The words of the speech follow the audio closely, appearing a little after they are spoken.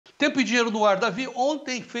Tempo e dinheiro no ar. Davi,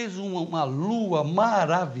 ontem fez uma lua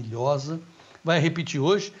maravilhosa, vai repetir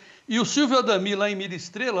hoje, e o Silvio Adami, lá em Mira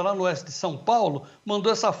Estrela, lá no oeste de São Paulo,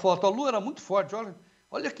 mandou essa foto. A lua era muito forte,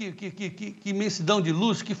 olha que imensidão de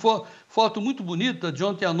luz, que foto muito bonita de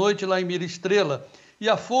ontem à noite lá em Mira Estrela. E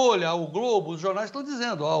a Folha, o Globo, os jornais estão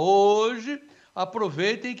dizendo, hoje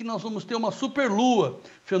aproveitem que nós vamos ter uma superlua.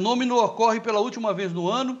 Fenômeno ocorre pela última vez no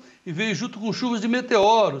ano e veio junto com chuvas de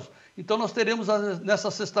meteoros. Então nós teremos nessa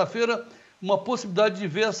sexta-feira uma possibilidade de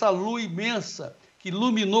ver essa lua imensa que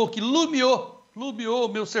lumiou o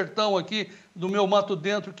meu sertão aqui, do meu mato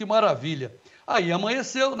dentro, que maravilha. Aí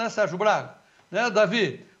amanheceu, né, Sérgio Braga? Né,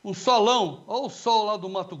 Davi? Um solão, olha o sol lá do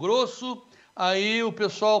Mato Grosso. Aí o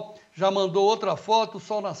pessoal já mandou outra foto, o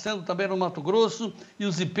sol nascendo também no Mato Grosso, e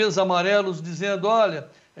os ipês amarelos dizendo, olha,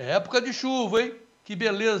 é época de chuva, hein? Que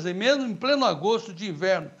beleza, e mesmo em pleno agosto de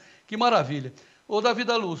inverno, que maravilha. Ô, Davi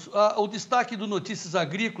da Luz, o destaque do Notícias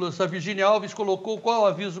Agrícolas, a Virgínia Alves colocou qual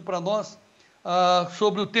aviso para nós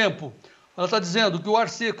sobre o tempo. Ela está dizendo que o ar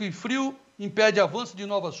seco e frio impede avanço de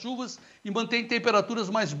novas chuvas e mantém temperaturas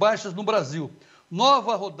mais baixas no Brasil.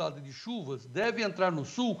 Nova rodada de chuvas deve entrar no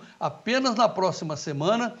sul apenas na próxima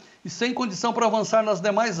semana e sem condição para avançar nas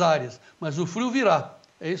demais áreas, mas o frio virá.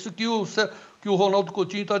 É isso que o Ronaldo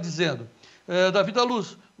Coutinho está dizendo. Davi da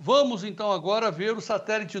Luz, vamos então agora ver o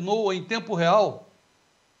satélite NOAA em tempo real.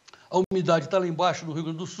 A umidade está lá embaixo no Rio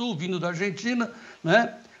Grande do Sul, vindo da Argentina,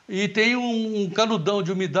 né? E tem um canudão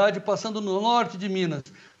de umidade passando no norte de Minas.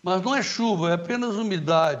 Mas não é chuva, é apenas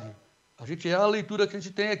umidade. É a leitura que a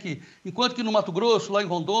gente tem aqui. Enquanto que no Mato Grosso, lá em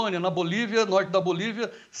Rondônia, na Bolívia, norte da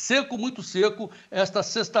Bolívia, seco, muito seco, esta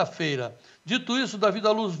sexta-feira. Dito isso, Davi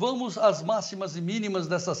da Luz, vamos às máximas e mínimas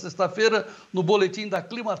dessa sexta-feira no boletim da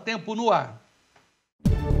Climatempo no ar.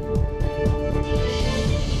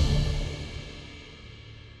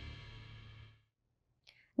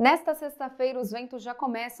 Nesta sexta-feira, os ventos já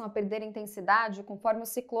começam a perder intensidade conforme o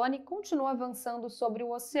ciclone continua avançando sobre o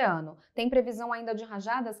oceano. Tem previsão ainda de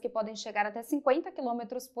rajadas que podem chegar até 50 km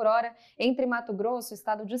por hora entre Mato Grosso,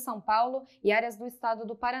 estado de São Paulo e áreas do estado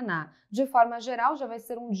do Paraná. De forma geral, já vai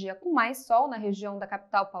ser um dia com mais sol na região da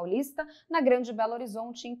capital paulista, na Grande Belo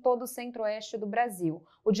Horizonte e em todo o centro-oeste do Brasil.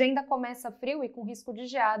 O dia ainda começa frio e com risco de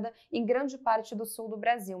geada em grande parte do sul do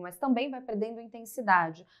Brasil, mas também vai perdendo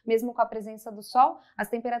intensidade. Mesmo com a presença do sol, as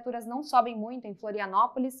temperaturas não sobem muito em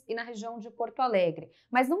Florianópolis e na região de Porto Alegre,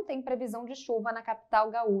 mas não tem previsão de chuva na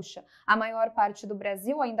capital gaúcha. A maior parte do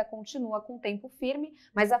Brasil ainda continua com tempo firme,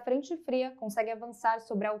 mas a frente fria consegue avançar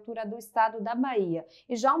sobre a altura do estado da Bahia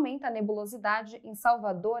e já aumenta a nebulosidade em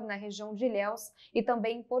Salvador, na região de Ilhéus e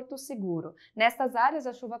também em Porto Seguro. Nestas áreas,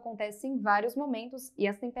 a chuva acontece em vários momentos e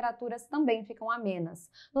as temperaturas também ficam amenas.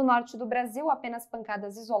 No norte do Brasil, apenas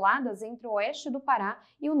pancadas isoladas entre o oeste do Pará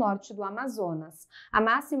e o norte do Amazonas. A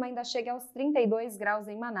máxima ainda chega aos 32 graus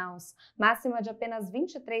em Manaus, máxima de apenas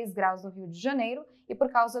 23 graus no Rio de Janeiro e por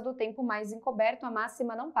causa do tempo mais encoberto, a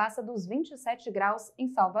máxima não passa dos 27 graus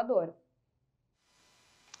em Salvador.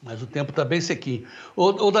 Mas o tempo está bem sequinho.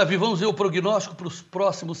 Ô, Davi, vamos ver o prognóstico para os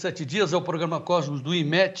próximos 7 dias, é o programa Cosmos do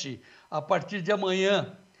IMET, a partir de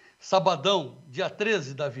amanhã, sabadão, dia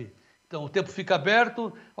 13, Davi. Então o tempo fica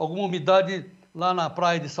aberto, alguma umidade lá na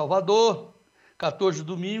praia de Salvador, 14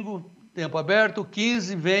 domingo, tempo aberto,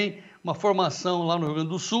 15 vem uma formação lá no Rio Grande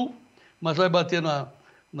do Sul, mas vai bater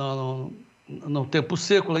no tempo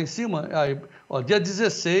seco lá em cima. Aí, dia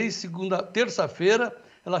 16, terça-feira,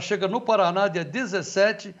 ela chega no Paraná, dia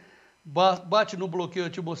 17, bate no bloqueio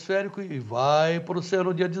atmosférico e vai para o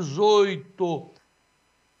oceano dia 18.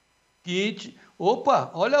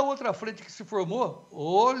 Opa, olha a outra frente que se formou,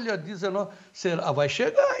 olha, 19, vai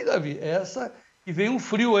chegar, hein, Davi? Essa que vem um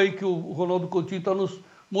frio aí que o Ronaldo Coutinho está nos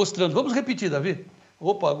mostrando. Vamos repetir, Davi?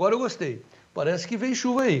 Opa, agora eu gostei. Parece que vem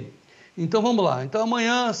chuva aí. Então vamos lá. Então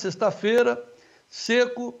amanhã, sexta-feira,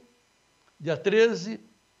 seco, dia 13,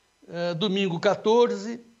 domingo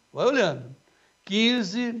 14, vai olhando.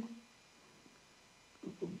 15,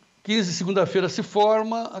 segunda-feira se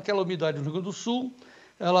forma aquela umidade no Rio Grande do Sul.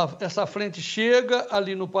 Essa frente chega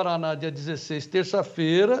ali no Paraná, dia 16,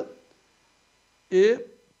 terça-feira, e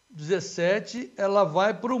 17 ela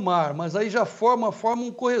vai para o mar, mas aí já forma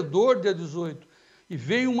um corredor dia 18, e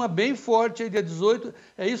vem uma bem forte aí dia 18,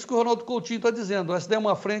 é isso que o Ronaldo Coutinho está dizendo, essa é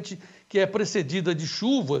uma frente que é precedida de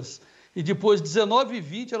chuvas, e depois 19 e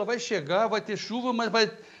 20 ela vai chegar, vai ter chuva,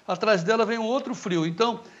 mas atrás dela vem um outro frio.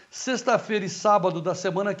 Então, sexta-feira e sábado da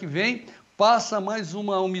semana que vem, passa mais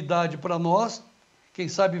uma umidade para nós, quem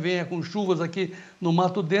sabe venha com chuvas aqui no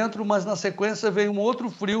Mato Dentro, mas na sequência vem um outro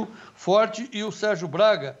frio forte e o Sérgio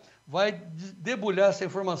Braga vai debulhar essa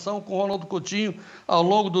informação com o Ronaldo Coutinho ao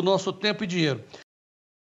longo do nosso Tempo e Dinheiro.